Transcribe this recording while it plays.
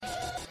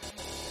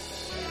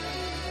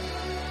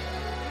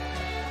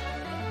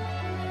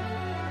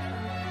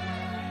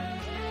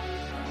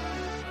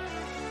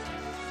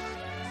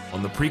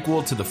On the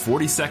prequel to the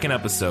 42nd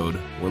episode,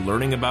 we're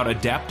learning about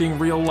adapting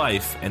real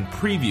life and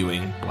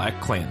previewing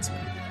Black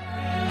Klansman.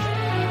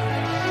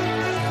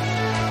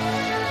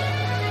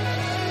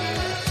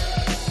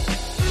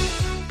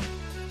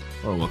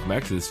 Well, welcome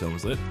back to This Film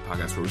Is Lit, a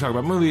podcast where we talk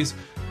about movies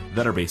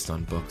that are based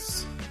on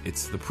books.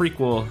 It's the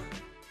prequel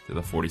to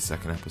the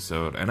 42nd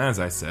episode, and as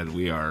I said,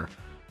 we are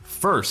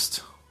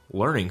first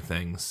learning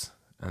things,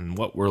 and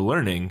what we're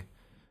learning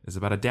is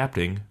about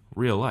adapting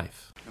real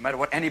life. No matter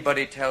what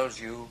anybody tells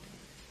you,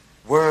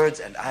 words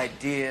and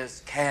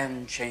ideas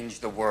can change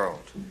the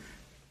world.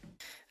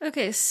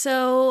 Okay,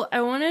 so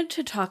I wanted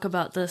to talk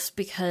about this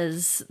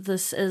because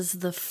this is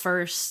the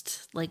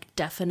first,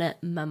 definite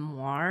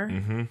memoir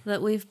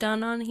that we've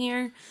done on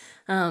here.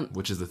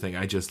 Which is the thing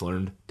I just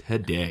learned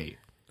today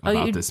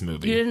about this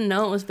movie. You didn't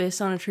know it was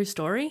based on a true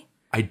story?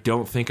 I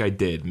don't think I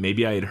did.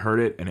 Maybe I had heard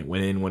it and it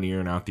went in one ear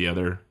and out the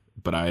other,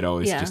 but I had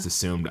always just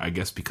assumed, I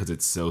guess because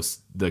it's so,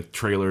 the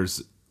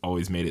trailers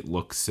always made it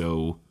look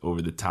so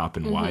over the top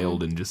and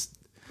wild and just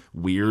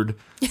weird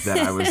that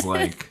I was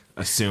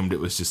assumed it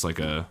was just like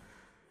a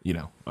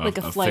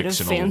flight of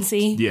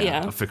fancy.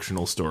 Yeah, a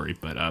fictional story,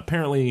 but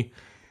apparently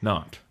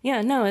not.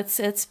 Yeah, no,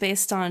 it's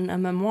based on a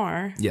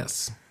memoir.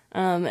 Yes.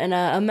 And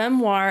a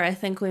memoir, I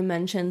think we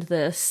mentioned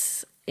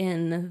this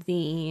in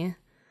the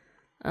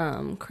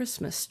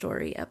Christmas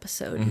Story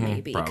episode,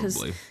 maybe.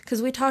 Probably.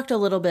 Because we talked a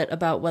little bit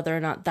about whether or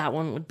not that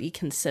one would be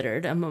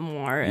considered a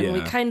memoir, and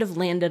we kind of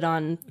landed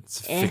on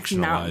it's fictionalized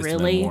not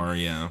really. Memoir,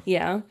 yeah.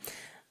 Yeah.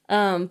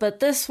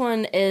 But this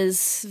one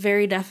is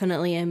very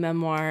definitely a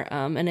memoir,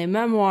 and a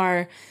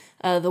memoir,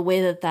 the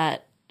way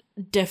that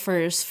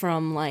differs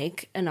from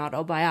an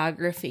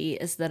autobiography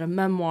is that a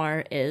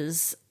memoir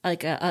is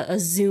a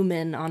zoom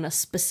in on a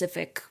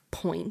specific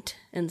point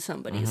in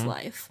somebody's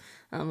life,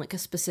 a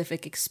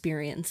specific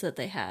experience that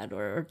they had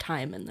or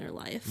time in their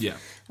life. Yeah.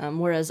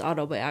 Whereas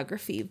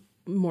autobiography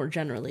more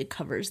generally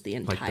covers the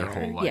entire their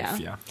whole life.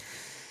 Yeah.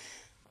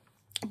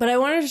 But I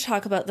wanted to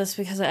talk about this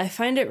because I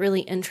find it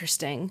really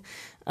interesting.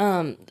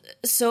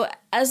 So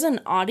as an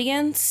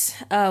audience,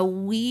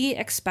 we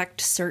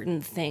expect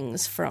certain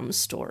things from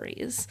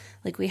stories.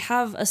 We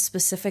have a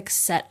specific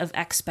set of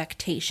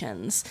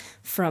expectations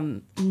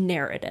from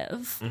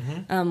narrative.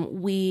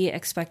 We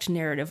expect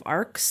narrative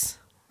arcs,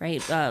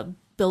 right?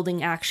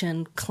 Building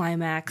action,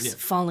 climax,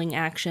 falling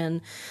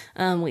action.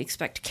 We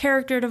expect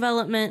character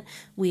development.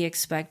 We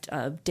expect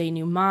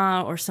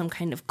denouement or some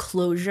kind of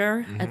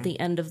closure at the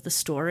end of the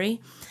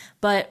story.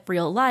 But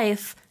real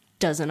life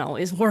doesn't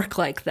always work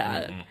like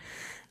that.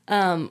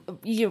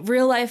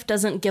 Real life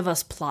doesn't give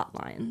us plot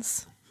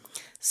lines.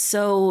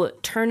 So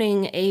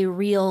turning a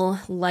real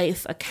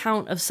life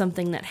account of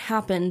something that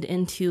happened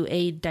into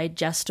a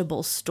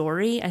digestible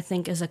story, I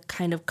think, is a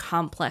kind of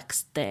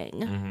complex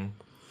thing.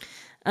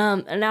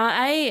 Now,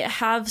 I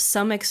have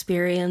some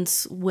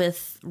experience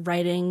with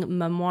writing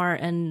memoir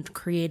and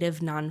creative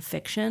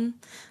nonfiction.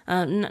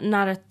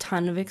 Not a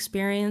ton of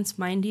experience,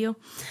 mind you.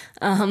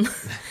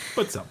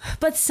 But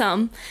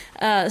some.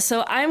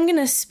 So I'm going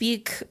to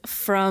speak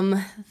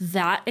from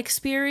that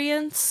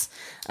experience.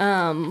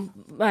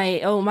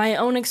 My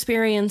own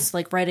experience,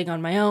 writing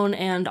on my own,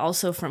 and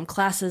also from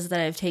classes that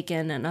I've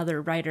taken and other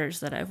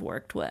writers that I've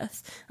worked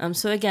with.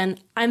 So again,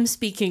 I'm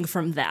speaking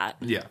from that.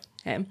 Yeah.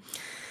 Okay.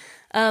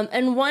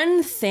 And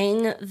one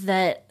thing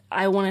that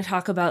I want to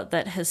talk about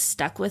that has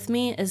stuck with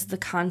me is the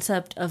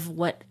concept of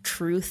what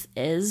truth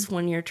is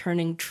when you're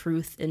turning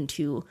truth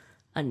into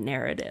a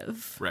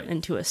narrative,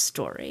 into a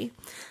story.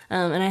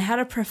 And I had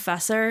a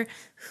professor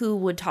who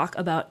would talk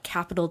about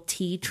capital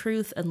T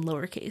truth and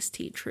lowercase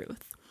t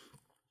truth.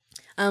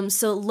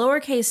 So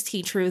lowercase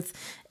t truth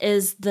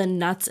is the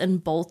nuts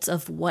and bolts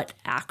of what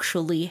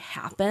actually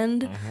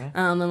happened,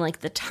 and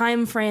the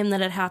time frame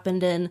that it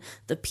happened in,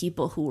 the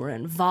people who were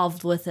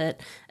involved with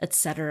it,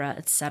 etc.,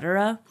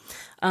 etc.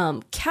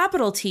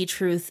 Capital T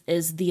truth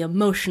is the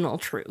emotional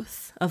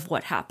truth of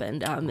what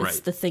happened.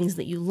 It's the things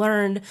that you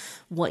learned,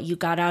 what you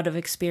got out of the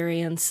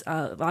experience,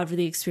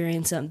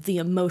 the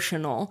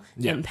emotional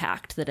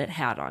impact that it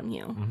had on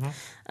you.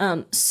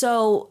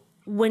 So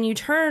when you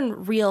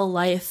turn real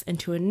life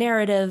into a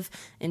narrative,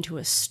 into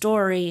a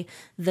story,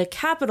 the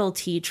capital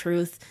T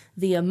truth,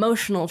 the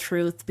emotional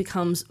truth,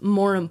 becomes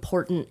more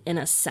important in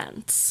a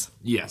sense.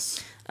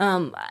 Yes.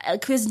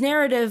 Because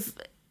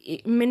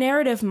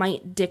narrative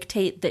might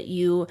dictate that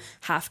you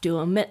have to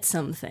omit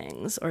some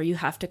things, or you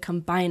have to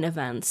combine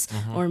events,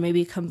 or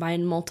maybe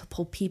combine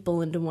multiple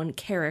people into one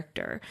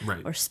character,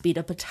 or speed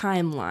up a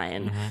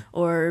timeline,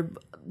 or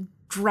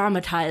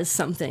dramatize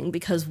something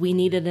because we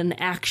needed an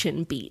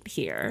action beat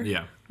here.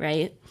 Yeah.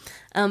 Right?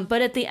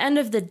 But at the end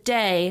of the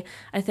day,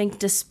 I think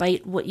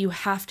despite what you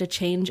have to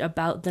change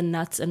about the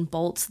nuts and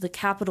bolts, the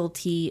capital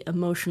T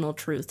emotional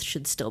truth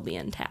should still be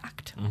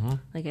intact.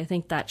 I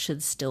think that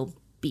should still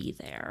be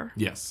there.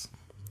 Yes.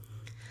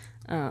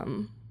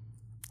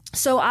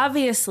 So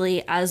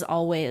obviously, as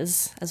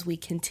always, as we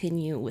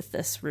continue with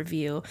this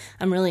review,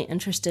 I'm really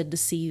interested to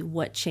see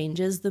what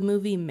changes the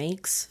movie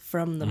makes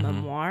from the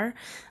memoir.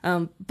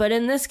 But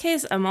in this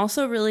case, I'm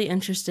also really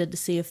interested to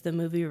see if the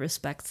movie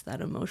respects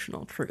that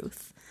emotional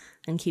truth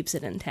and keeps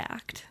it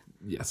intact.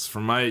 Yes,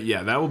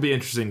 that will be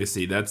interesting to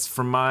see. That's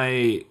from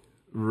my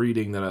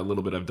reading that a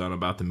little bit I've done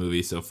about the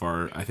movie so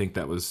far. I think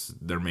that was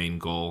their main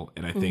goal,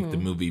 and I think the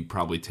movie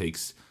probably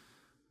takes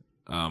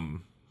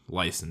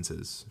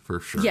licenses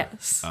for sure.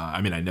 Yes. I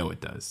mean, I know it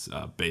does,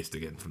 based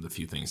again from the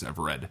few things I've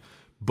read.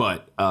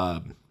 But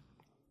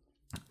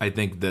I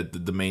think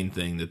that the main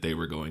thing that they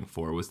were going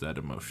for was that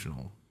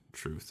emotional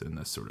truth and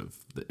the sort of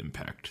the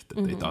impact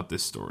that they thought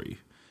this story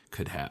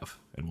could have.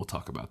 And we'll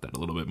talk about that a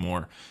little bit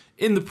more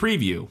in the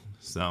preview.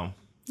 So,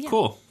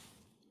 cool.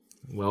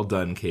 Well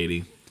done,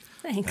 Katie.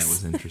 Thanks. That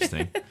was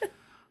interesting.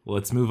 Well,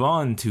 let's move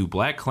on to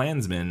Black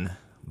Klansman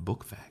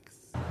book facts.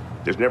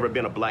 There's never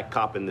been a black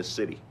cop in this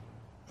city.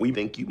 We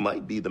think you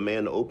might be the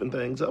man to open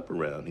things up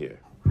around here.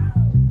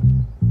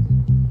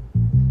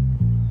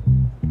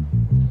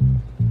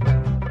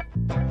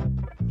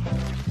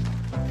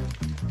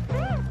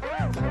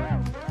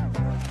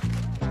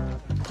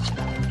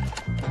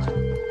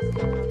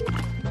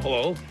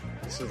 Hello,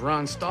 this is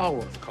Ron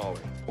Stallworth calling.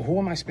 Who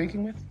am I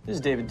speaking with? This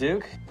is David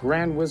Duke.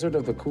 Grand Wizard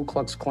of the Ku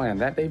Klux Klan.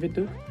 That David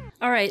Duke?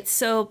 All right,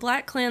 so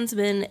Black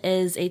Klansman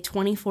is a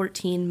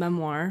 2014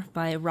 memoir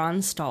by Ron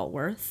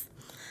Stallworth.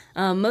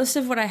 Most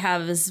of what I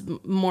have is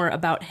more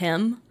about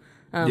him,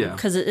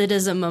 because it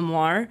is a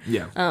memoir.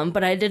 Yeah.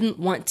 But I didn't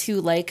want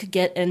to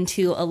get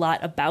into a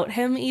lot about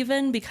him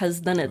even,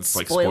 because then it's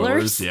like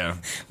spoilers. yeah.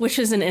 Which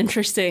is an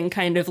interesting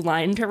kind of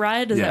line to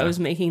ride as I was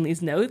making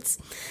these notes.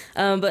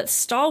 But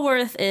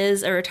Stallworth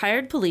is a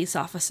retired police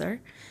officer,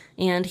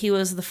 and he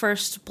was the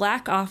first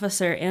black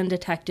officer and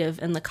detective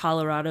in the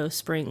Colorado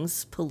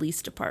Springs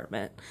Police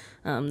Department.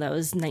 That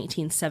was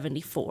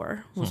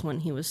 1974 was when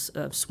he was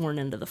sworn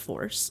into the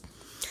force.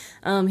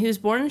 He was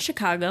born in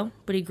Chicago,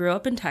 but he grew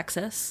up in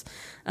Texas.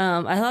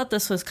 I thought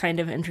this was kind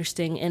of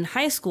interesting. In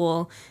high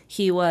school,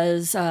 he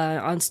was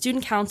on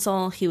student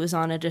council. He was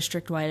on a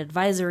district-wide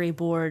advisory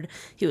board.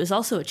 He was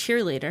also a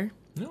cheerleader.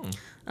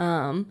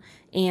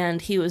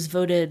 And he was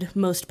voted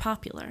most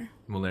popular.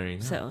 Well, there you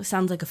go. So,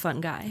 sounds like a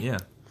fun guy. Yeah.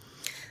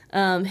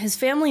 His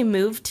family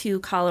moved to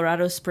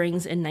Colorado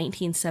Springs in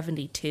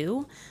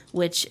 1972,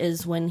 which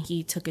is when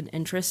he took an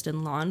interest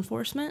in law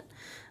enforcement.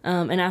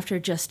 And after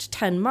just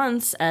 10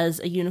 months as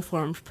a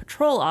uniformed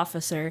patrol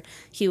officer,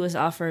 he was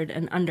offered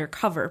an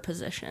undercover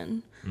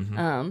position.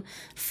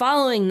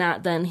 Following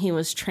that, then, he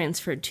was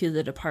transferred to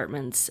the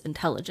department's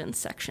intelligence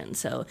section.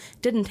 So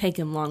it didn't take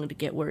him long to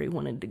get where he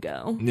wanted to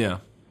go. Yeah.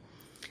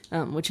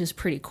 Which is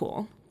pretty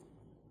cool.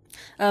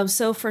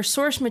 So for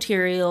source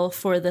material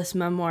for this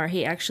memoir,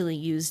 he actually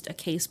used a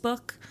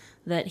casebook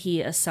that he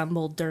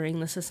assembled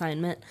during this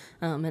assignment,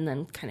 and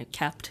then kind of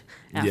kept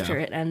after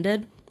it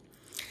ended.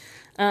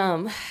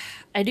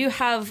 I do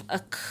have a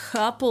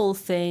couple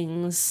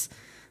things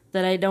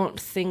that I don't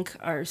think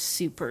are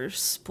super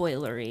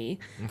spoilery.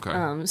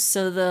 Okay.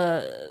 So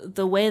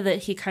the way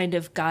that he kind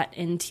of got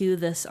into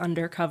this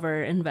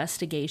undercover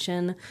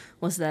investigation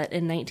was that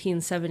in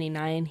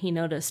 1979 he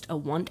noticed a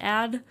want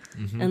ad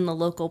in the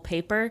local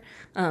paper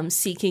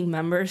seeking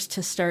members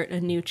to start a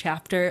new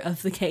chapter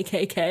of the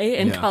KKK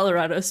in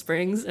Colorado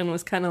Springs, and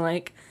was kind of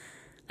like,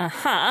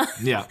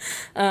 Yeah.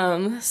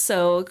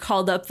 so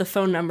called up the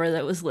phone number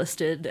that was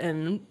listed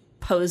and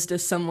posed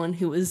as someone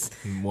who was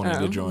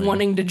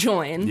wanting to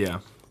join. Yeah.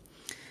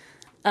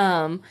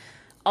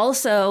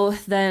 Also,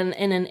 then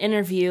in an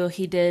interview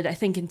he did, I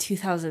think in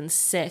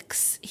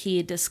 2006,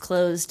 he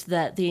disclosed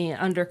that the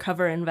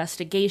undercover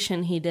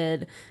investigation he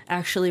did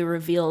actually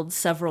revealed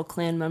several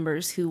Klan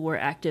members who were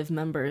active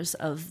members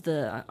of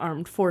the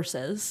armed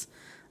forces,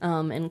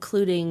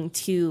 including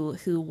two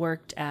who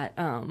worked at,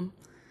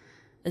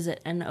 is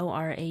it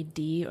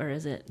NORAD or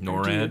is it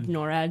NORAD?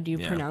 NORAD, do you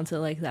pronounce it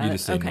like that? You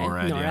just say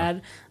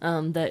NORAD,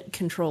 that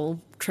control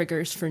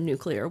triggers for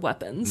nuclear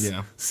weapons.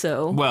 Yeah.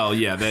 So. Well,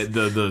 yeah, that's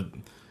a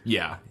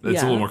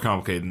little more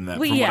complicated than that,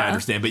 from what I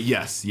understand. But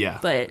yes,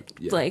 But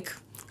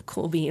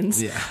cool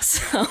beans. Yeah.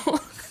 So,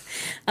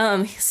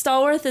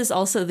 Stallworth is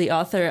also the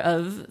author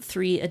of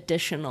 3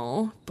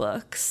 additional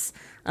books,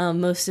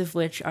 most of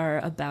which are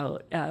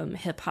about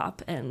hip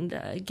hop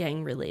and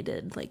gang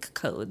related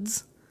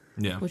codes.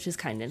 Yeah. Which is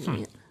kind of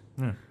neat.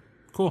 Yeah.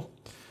 Cool.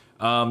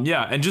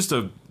 And just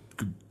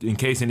in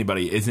case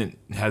anybody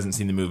hasn't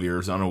seen the movie or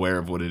is unaware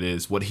of what it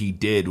is, what he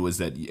did was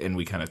that, and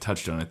we kind of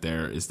touched on it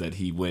there, is that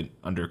he went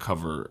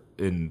undercover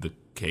in the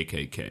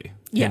KKK.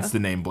 Yeah. Hence the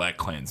name Black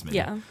Klansman.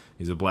 Yeah.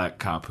 He's a black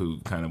cop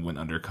who kind of went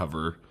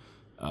undercover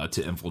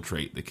to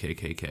infiltrate the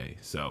KKK.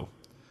 So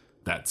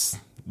that's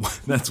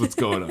what's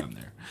going on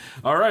there.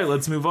 All right,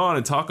 let's move on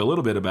and talk a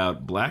little bit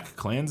about Black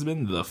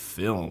Klansman, the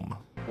film.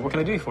 What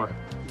can I do for you?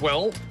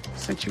 Well,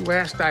 since you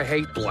asked, I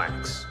hate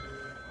blacks.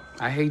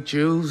 I hate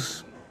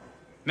Jews,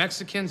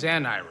 Mexicans,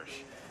 and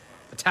Irish,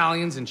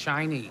 Italians, and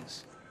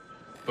Chinese.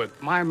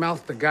 But my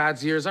mouth to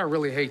God's ears, I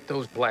really hate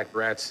those black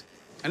rats.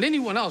 And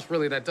anyone else,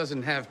 really, that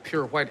doesn't have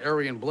pure white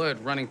Aryan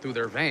blood running through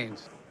their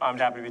veins. I'm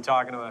happy to be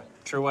talking to a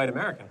true white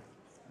American.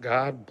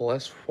 God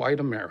bless white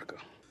America.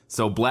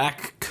 So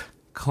Black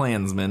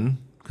Klansman,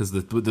 because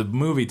the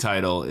movie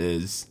title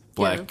is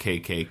Black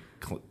KK,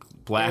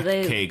 Black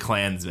K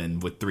Klansman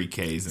with 3 Ks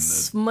in the...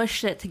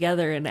 Smushed it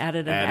together and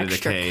added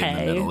extra a K in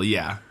the middle,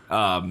 yeah.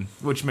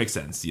 Which makes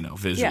sense,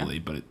 visually,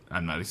 but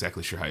I'm not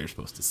exactly sure how you're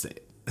supposed to say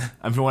it.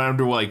 I'm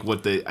wondering,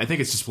 what I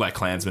think it's just Black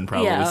Klansman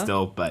probably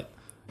still, but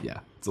yeah.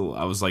 So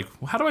I was like,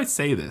 how do I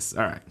say this?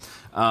 All right.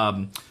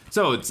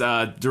 So it's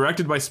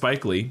directed by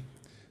Spike Lee.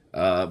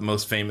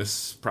 Most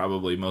famous,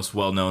 probably most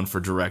well-known for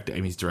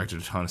he's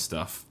directed a ton of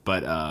stuff,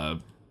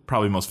 but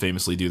probably most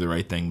famously Do the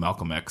Right Thing,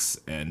 Malcolm X,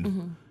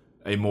 and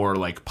a more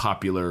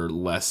popular,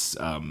 less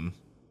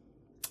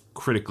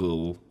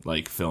critical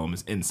film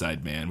is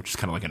Inside Man, which is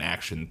kind of like an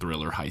action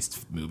thriller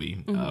heist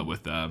movie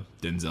with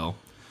Denzel.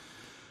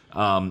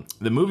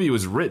 The movie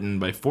was written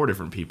by 4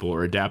 different people,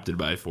 or adapted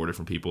by 4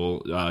 different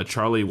people: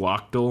 Charlie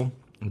Wachtel,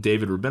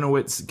 David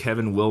Rabinowitz,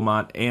 Kevin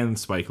Wilmot, and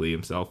Spike Lee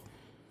himself.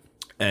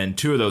 And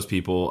 2 of those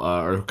people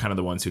are kind of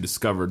the ones who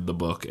discovered the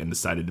book and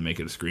decided to make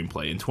it a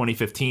screenplay. In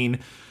 2015,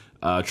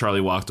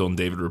 Charlie Wachtel and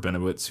David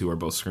Rabinowitz, who are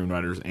both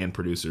screenwriters and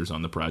producers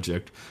on the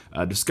project,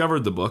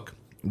 discovered the book.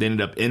 They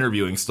ended up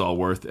interviewing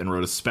Stallworth and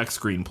wrote a spec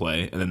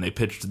screenplay, and then they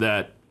pitched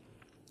that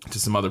to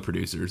some other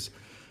producers.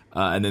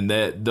 And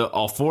then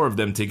all 4 of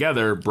them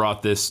together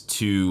brought this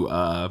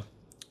to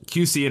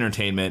QC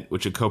Entertainment,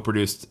 which had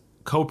co-produced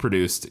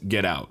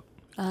Get Out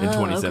in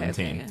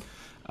 2017. Okay.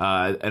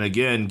 And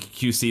again,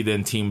 QC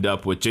then teamed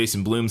up with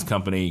Jason Blum's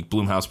company,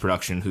 Blumhouse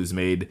Production, who's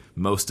made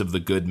most of the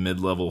good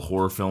mid-level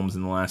horror films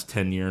in the last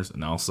 10 years,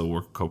 and also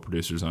were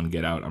co-producers on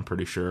Get Out, I'm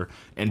pretty sure.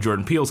 And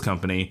Jordan Peele's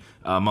company,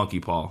 Monkey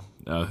Paw,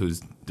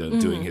 who's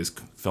doing his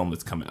film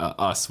that's coming,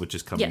 Us, which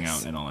is coming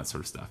out, and all that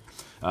sort of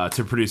stuff,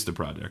 to produce the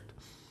project.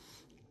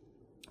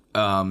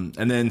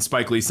 And then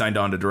Spike Lee signed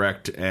on to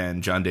direct,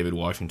 and John David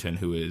Washington,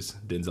 who is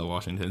Denzel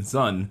Washington's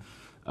son,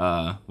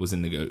 was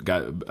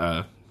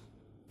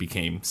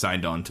became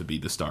signed on to be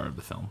the star of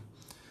the film.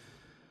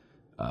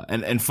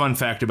 And fun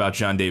fact about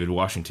John David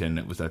Washington,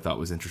 I thought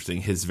was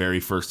interesting, his very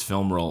first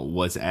film role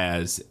was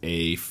as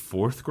a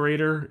 4th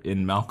grader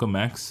in Malcolm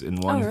X in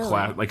one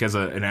class, as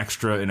an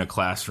extra in a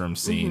classroom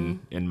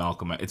scene in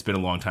Malcolm X. It's been a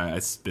long time.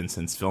 It's been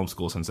since film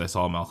school since I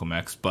saw Malcolm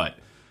X, but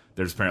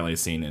there's apparently a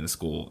scene in a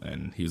school,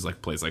 and he was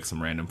plays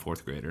some random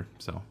 4th grader.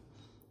 So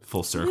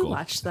full circle. We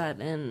watched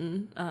that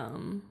in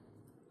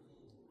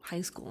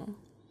high school.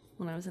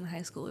 When I was in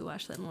high school, we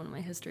watched that in one of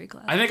my history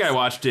classes. I think I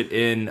watched it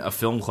in a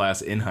film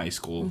class in high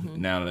school,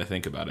 now that I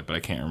think about it, but I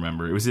can't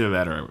remember. It was either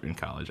that or in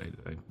college.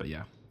 But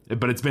yeah.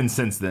 But it's been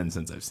since then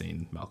since I've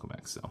seen Malcolm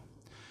X. So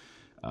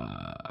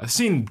I've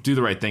seen Do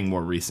the Right Thing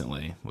more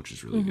recently, which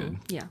is really good.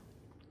 Yeah.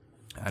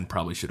 And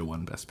probably should have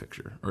won Best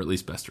Picture, or at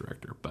least Best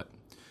Director, but...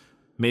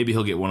 Maybe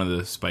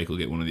Spike will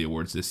get one of the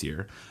awards this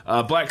year.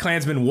 Black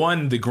Klansman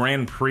won the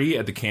Grand Prix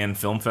at the Cannes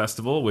Film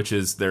Festival, which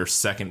is their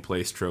 2nd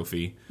place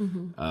trophy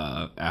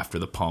after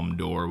the Palme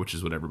d'Or, which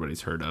is what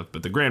everybody's heard of.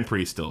 But the Grand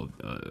Prix is still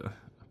a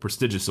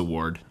prestigious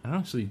award. I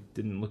actually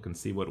didn't look and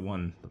see what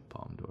won the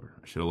Palme d'Or.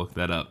 I should have looked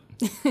that up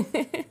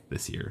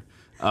this year,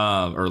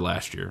 or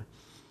last year.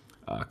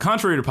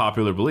 Contrary to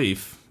popular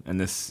belief, and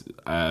this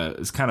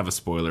is kind of a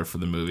spoiler for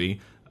the movie,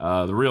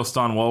 the real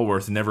Ston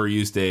Walworth never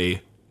used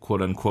a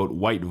quote-unquote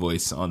white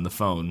voice on the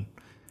phone.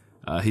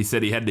 He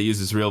said he had to use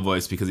his real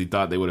voice because he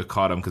thought they would have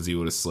caught him because he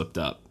would have slipped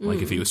up.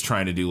 If he was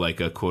trying to do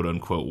a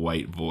quote-unquote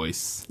white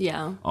voice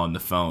on the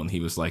phone,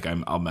 he was like,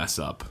 I'll mess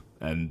up,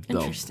 and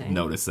they'll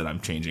notice that I'm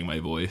changing my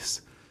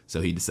voice.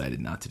 So he decided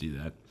not to do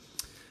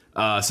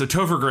that. So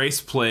Topher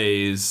Grace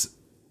plays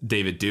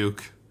David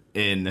Duke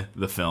in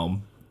the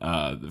film,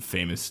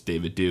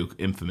 the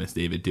infamous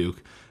David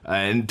Duke.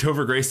 And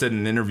Topher Grace said in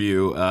an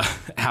interview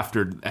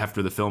after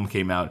the film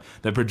came out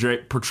that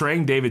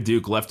portraying David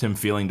Duke left him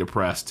feeling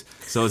depressed.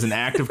 So as an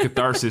act of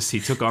catharsis,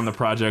 he took on the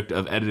project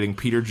of editing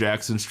Peter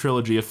Jackson's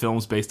trilogy of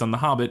films based on The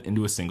Hobbit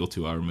into a single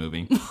 2-hour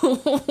movie.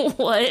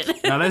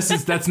 What? Now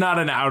that's not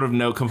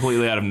an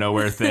completely out of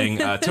nowhere thing.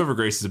 Topher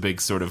Grace is a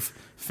big sort of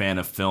fan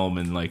of film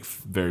and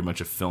very much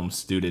a film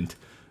student.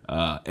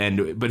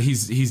 But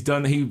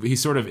he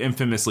sort of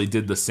infamously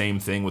did the same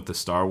thing with the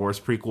Star Wars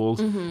prequels,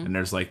 and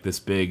there's this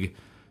big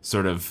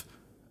sort of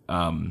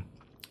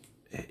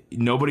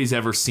nobody's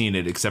ever seen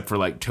it except for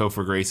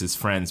Topher Grace's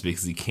friends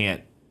because he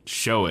can't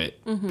show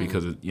it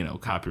because of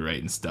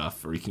copyright and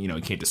stuff, or he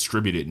can't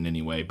distribute it in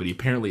any way. But he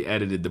apparently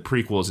edited the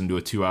prequels into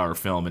a 2-hour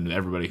film, and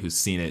everybody who's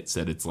seen it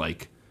said it's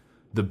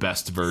the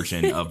best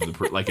version of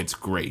the it's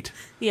great.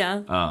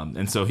 Yeah.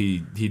 And so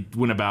he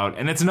went about,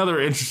 and it's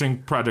another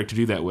interesting project to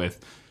do that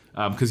with.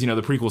 Because, the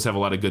prequels have a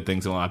lot of good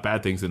things and a lot of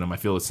bad things in them. I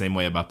feel the same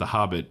way about the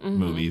Hobbit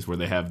movies, where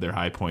they have their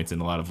high points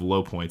and a lot of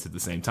low points at the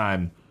same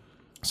time.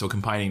 So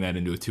combining that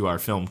into a 2-hour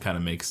film kind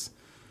of makes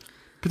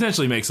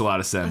potentially makes a lot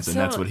of sense, and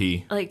that's what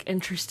he... Like,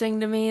 interesting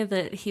to me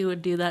that he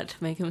would do that to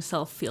make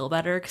himself feel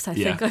better, because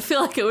Yeah. I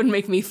feel like it would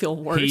make me feel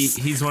worse.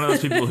 He's one of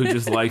those people who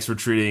just likes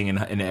retreating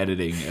and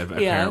editing,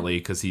 apparently,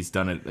 because he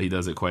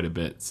does it quite a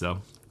bit,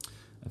 so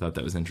I thought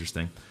that was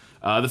interesting.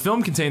 The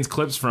film contains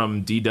clips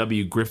from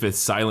D.W. Griffith's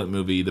silent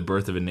movie, The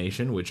Birth of a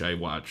Nation, which I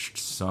watched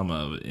some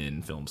of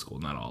in film school,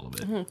 not all of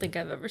it. I don't think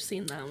I've ever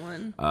seen that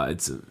one.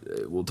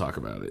 We'll talk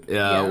about it.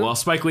 While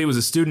Spike Lee was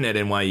a student at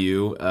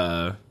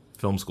NYU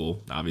film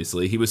school,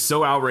 obviously, he was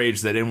so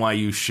outraged that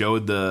NYU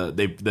showed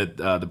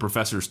the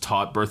professors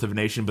taught Birth of a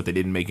Nation, but they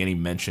didn't make any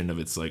mention of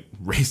its like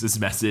racist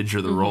message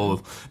or the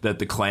role that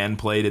the Klan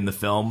played in the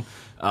film.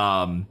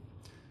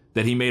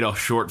 That he made a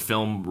short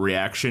film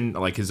reaction,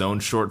 like his own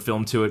short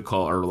film to it,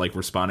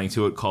 responding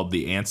to it, called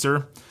The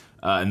Answer.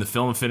 And the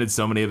film offended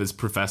so many of his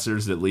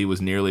professors that Lee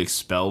was nearly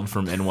expelled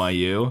from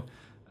NYU.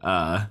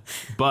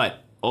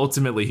 But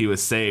ultimately, he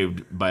was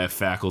saved by a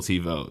faculty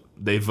vote.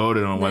 They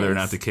voted on whether or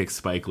not to kick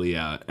Spike Lee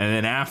out. And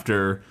then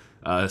after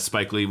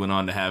Spike Lee went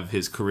on to have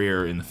his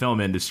career in the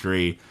film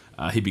industry,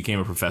 he became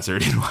a professor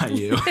at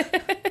NYU.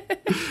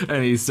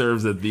 And he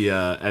serves as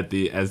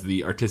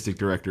the artistic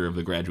director of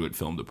the graduate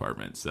film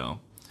department. So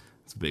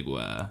it's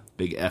a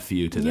big F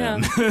you to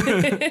them.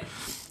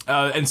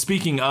 And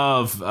speaking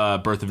of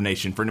Birth of a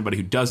Nation, for anybody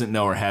who doesn't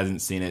know or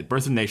hasn't seen it,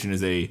 Birth of a Nation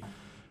is a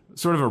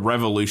sort of a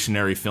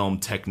revolutionary film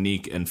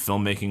technique and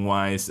filmmaking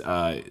wise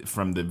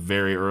from the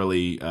very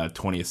early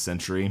 20th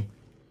century.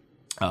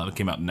 It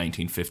came out in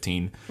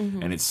 1915,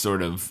 and it's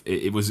sort of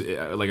it was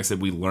like I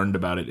said, we learned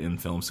about it in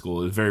film school.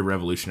 It was very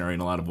revolutionary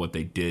in a lot of what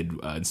they did,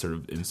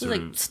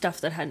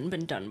 Stuff that hadn't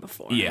been done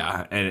before.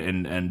 Yeah,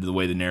 and the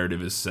way the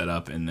narrative is set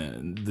up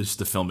and just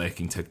the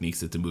filmmaking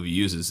techniques that the movie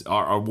uses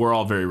were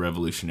all very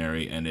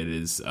revolutionary, and it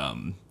is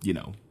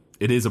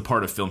it is a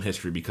part of film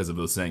history because of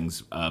those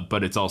things.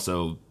 But it's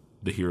also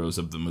the heroes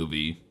of the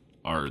movie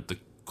are the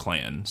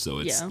Klan, so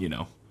it's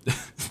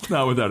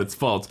not without its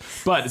faults.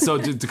 But so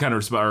to kind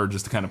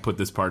of put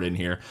this part in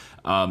here,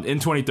 in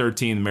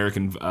 2013,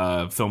 American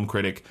film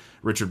critic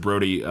Richard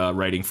Brody,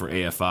 writing for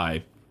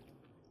AFI,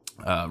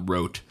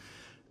 wrote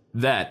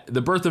that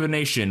The Birth of a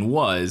Nation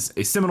was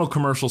a seminal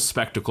commercial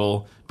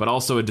spectacle, but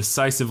also a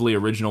decisively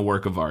original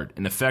work of art,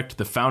 in effect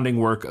the founding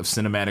work of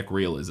cinematic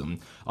realism,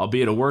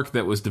 albeit a work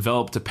that was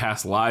developed to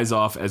pass lies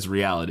off as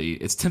reality.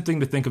 It's tempting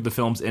to think of the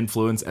film's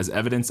influence as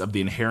evidence of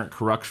the inherent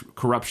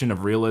corruption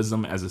of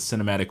realism as a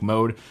cinematic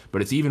mode,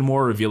 but it's even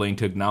more revealing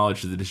to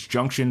acknowledge the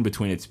disjunction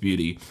between its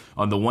beauty,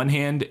 on the one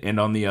hand, and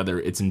on the other,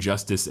 its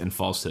injustice and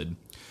falsehood.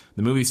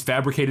 The movie's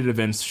fabricated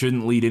events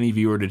shouldn't lead any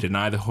viewer to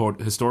deny the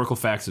historical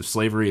facts of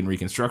slavery and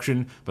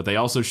Reconstruction, but they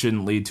also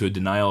shouldn't lead to a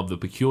denial of the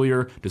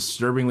peculiar,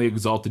 disturbingly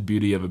exalted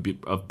beauty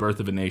of Birth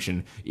of a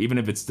Nation, even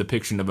if its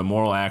depiction of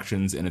immoral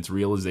actions and its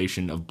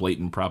realization of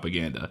blatant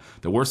propaganda.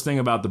 The worst thing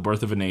about The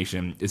Birth of a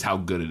Nation is how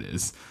good it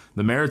is.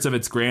 The merits of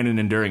its grand and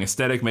enduring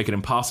aesthetic make it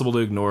impossible to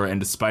ignore,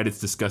 and despite its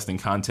disgusting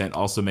content,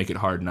 also make it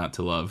hard not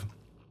to love.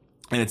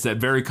 And it's that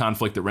very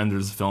conflict that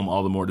renders the film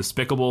all the more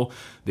despicable,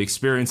 the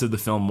experience of the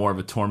film more of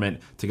a torment,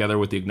 together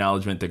with the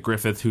acknowledgement that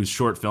Griffith, whose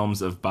short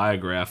films of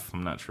Biograph,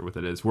 I'm not sure what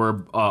that is,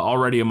 were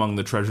already among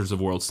the treasures of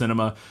world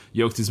cinema,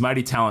 yoked his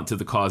mighty talent to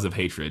the cause of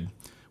hatred,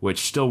 which,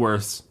 still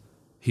worse,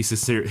 he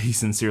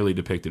sincerely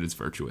depicted as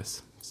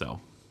virtuous.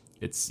 So,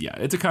 it's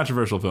a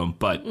controversial film,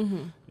 but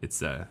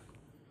it's, kind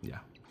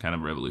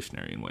of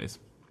revolutionary in ways.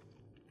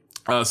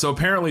 So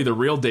apparently the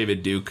real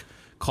David Duke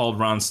called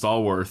Ron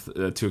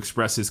Stallworth to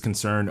express his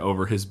concern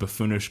over his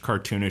buffoonish,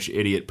 cartoonish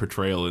idiot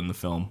portrayal in the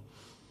film.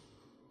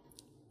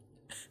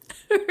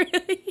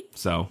 Really?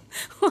 So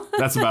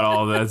that's about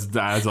all.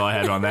 That's all I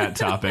had on that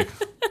topic.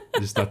 I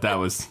just thought that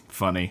was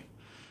funny.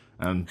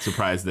 I'm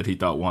surprised that he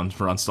thought Ron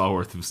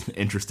Stallworth was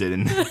interested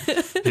in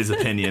his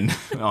opinion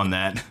on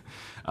that.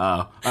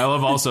 I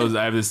love also,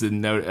 I have this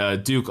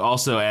note, Duke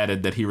also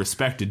added that he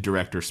respected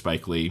director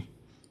Spike Lee.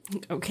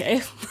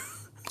 Okay.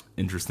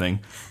 Interesting.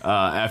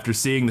 After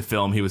seeing the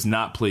film, he was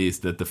not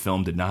pleased that the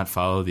film did not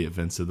follow the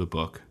events of the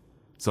book.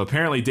 So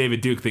apparently David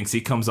Duke thinks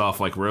he comes off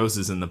like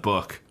roses in the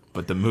book,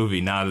 but the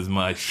movie not as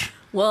much.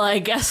 Well, I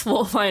guess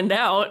we'll find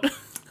out.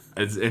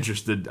 It's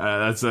interested.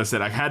 That's what I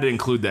said. I had to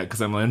include that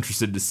because I'm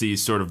interested to see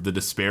sort of the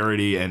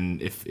disparity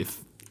and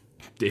if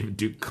David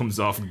Duke comes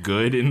off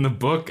good in the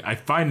book. I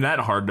find that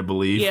hard to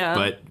believe,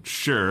 but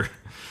sure.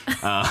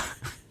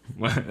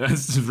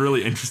 That's a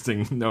really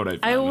interesting note.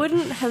 I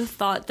wouldn't have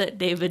thought that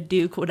David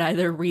Duke would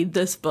either read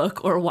this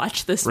book or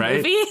watch this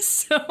movie,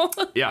 so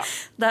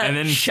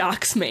that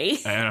shocks me.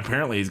 And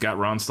apparently he's got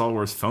Ron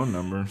Stallworth's phone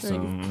number,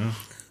 so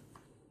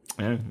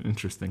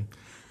interesting.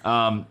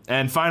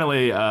 And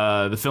finally,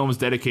 the film is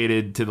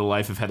dedicated to the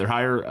life of Heather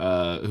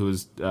Heyer, who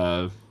was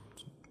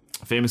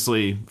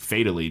famously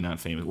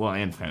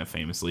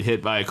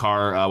hit by a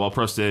car while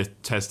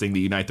protesting the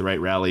Unite the Right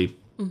rally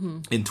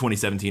in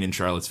 2017 in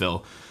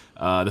Charlottesville.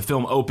 The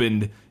film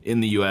opened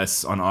in the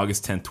U.S. on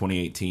August 10th,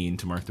 2018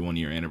 to mark the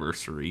one-year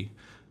anniversary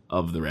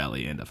of the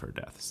rally and of her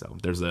death. So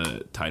there's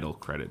a title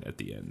credit at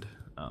the end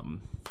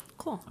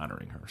cool.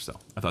 honoring her. So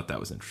I thought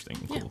that was interesting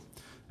and cool.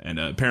 And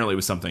apparently it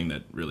was something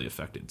that really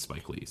affected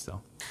Spike Lee.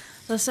 So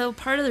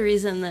part of the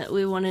reason that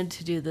we wanted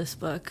to do this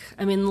book,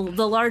 I mean,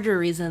 the larger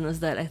reason is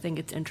that I think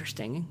it's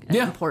interesting and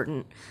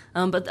important.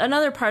 But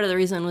another part of the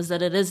reason was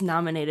that it is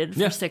nominated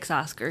for 6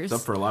 Oscars. It's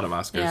up for a lot of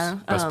Oscars. Yeah.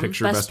 Best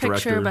Picture, Best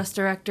Director. Best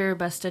Director,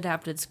 Best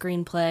Adapted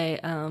Screenplay,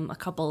 a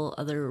couple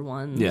other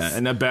ones. Yeah,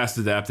 and that Best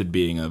Adapted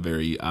being a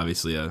very,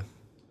 obviously,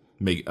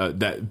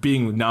 that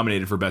being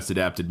nominated for Best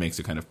Adapted makes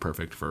it kind of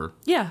perfect for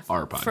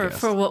our podcast.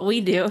 For what we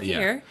do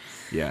here.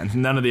 Yeah, and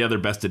none of the other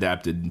Best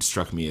Adapted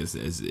struck me as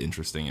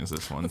interesting as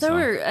this one. There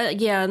were,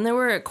 and there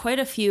were quite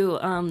a few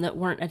that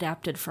weren't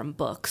adapted from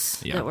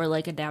books, that were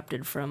like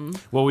adapted from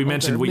we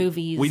mentioned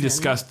movies. We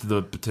discussed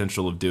the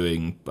potential of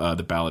doing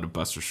The Ballad of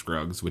Buster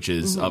Scruggs, which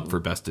is up for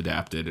Best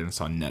Adapted, and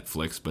it's on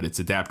Netflix, but it's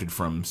adapted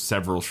from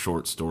several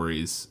short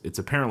stories. It's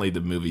apparently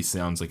the movie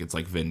sounds like it's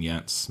like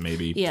vignettes,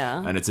 maybe.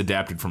 Yeah. And it's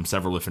adapted from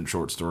several different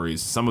short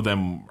stories. Some of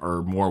them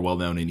are more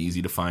well-known and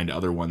easy to find.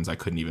 Other ones I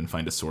couldn't even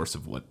find a source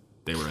of what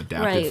they were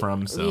adapted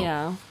from.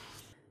 So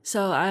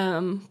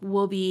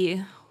we'll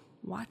be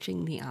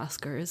watching the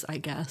Oscars, I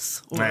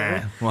guess. We'll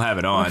have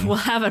it on. We'll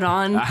have it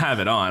on. I have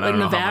it on. I don't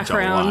know how much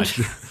I'll watch.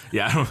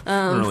 I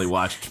don't really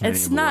watch many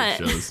award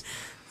shows.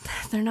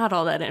 They're not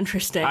all that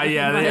interesting, in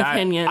my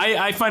opinion.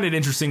 I find it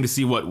interesting to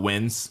see what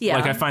wins. Yeah.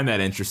 Like, I find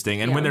that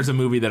interesting. And when there's a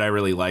movie that I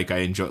really like, I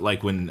enjoy.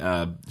 Like when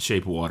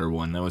Shape of Water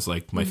won. That was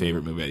like my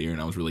favorite movie that year, and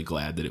I was really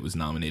glad that it was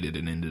nominated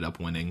and ended up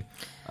winning.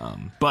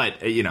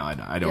 But,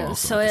 I don't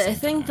also. So I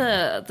think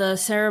the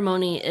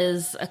ceremony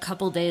is a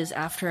couple days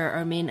after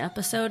our main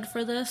episode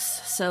for this.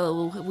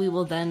 So we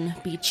will then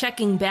be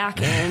checking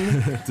back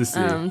in to see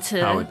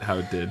how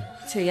it did.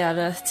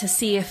 To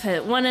see if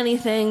it won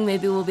anything.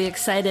 Maybe we'll be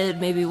excited.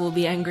 Maybe we'll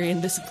be angry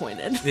and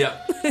disappointed.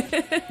 Yep.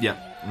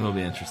 It'll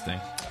be interesting.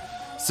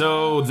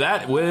 So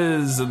that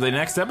was the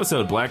next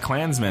episode, Black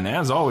Klansman.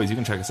 As always, you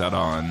can check us out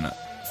on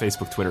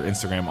Facebook, Twitter,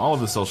 Instagram, all of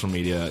the social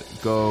media.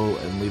 Go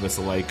and leave us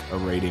a like, a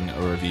rating,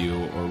 a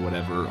review, or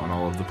whatever on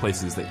all of the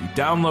places that you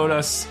download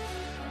us.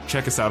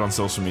 Check us out on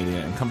social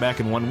media and come back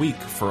in 1 week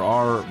for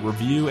our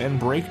review and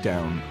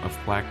breakdown of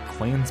Black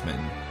Klansman.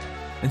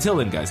 Until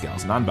then, guys,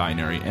 gals,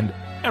 non-binary, and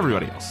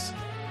everybody else,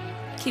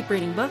 Keep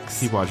reading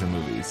books. keep watching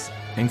movies,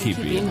 and keep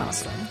being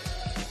awesome.